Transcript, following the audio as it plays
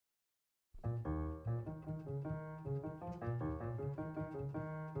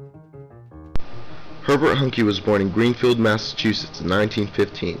Herbert Huncke was born in Greenfield, Massachusetts in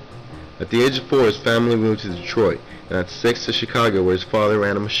 1915. At the age of 4, his family moved to Detroit, and at 6 to Chicago, where his father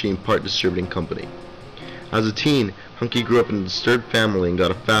ran a machine part distributing company. As a teen, Huncke grew up in a disturbed family and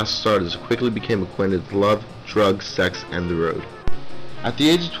got a fast start as he quickly became acquainted with love, drugs, sex, and the road. At the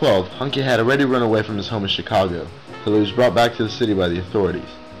age of 12, Huncke had already run away from his home in Chicago, till he was brought back to the city by the authorities.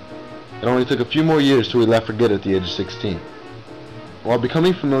 It only took a few more years till he left for good at the age of 16. While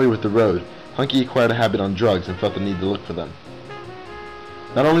becoming familiar with the road, Huncke acquired a habit on drugs and felt the need to look for them.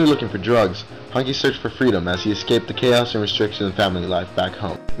 Not only looking for drugs, Huncke searched for freedom as he escaped the chaos and restrictions of family life back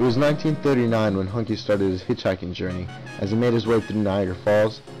home. It was 1939 when Huncke started his hitchhiking journey as he made his way through Niagara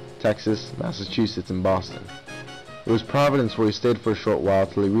Falls, Texas, Massachusetts, and Boston. It was Providence where he stayed for a short while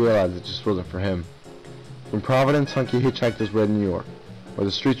till he realized it just wasn't for him. From Providence, Huncke hitchhiked his way to New York, where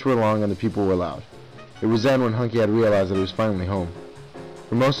the streets were long and the people were loud. It was then when Huncke had realized that he was finally home.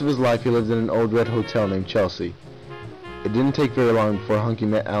 For most of his life, he lived in an old red hotel named Chelsea. It didn't take very long before Huncke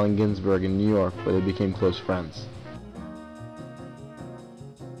met Allen Ginsberg in New York, where they became close friends.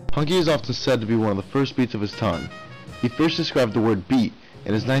 Huncke is often said to be one of the first beats of his time. He first described the word beat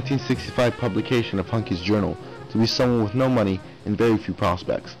in his 1965 publication of Huncke's Journal to be someone with no money and very few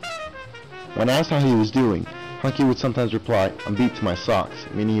prospects. When asked how he was doing, Huncke would sometimes reply, "I'm beat to my socks,"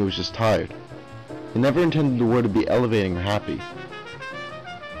 meaning he was just tired. He never intended the word to be elevating or happy.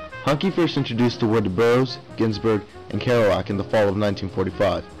 Huncke first introduced the word to Burroughs, Ginsberg, and Kerouac in the fall of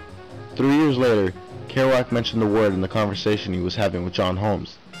 1945. 3 years later, Kerouac mentioned the word in the conversation he was having with John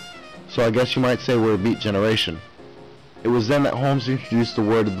Holmes. So I guess you might say we're a beat generation. It was then that Holmes introduced the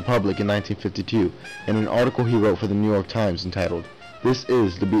word to the public in 1952 in an article he wrote for the New York Times entitled, "This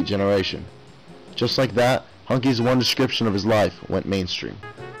is the Beat Generation." Just like that, Huncke's one description of his life went mainstream.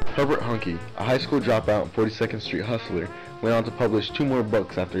 Herbert Huncke, a high school dropout and 42nd Street hustler, went on to publish 2 more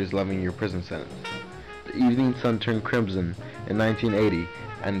books after his 11-year prison sentence. The Evening Sun Turned Crimson in 1980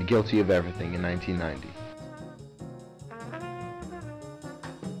 and Guilty of Everything in 1990.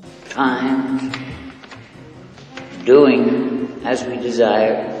 Time, doing as we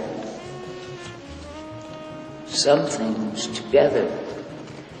desire, some things together,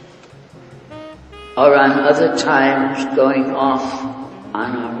 or on other times going off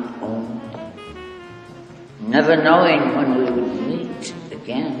on our own, never knowing when we would meet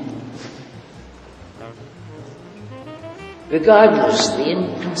again. Regardless the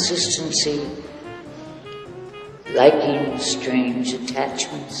inconsistency, liking strange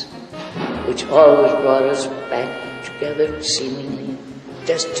attachments, which always brought us back together, seemingly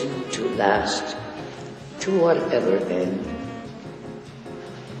destined to last to whatever end.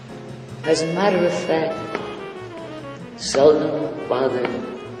 As a matter of fact, seldom bothered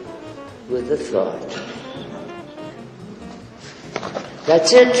with the thought.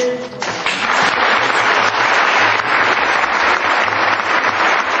 That's it.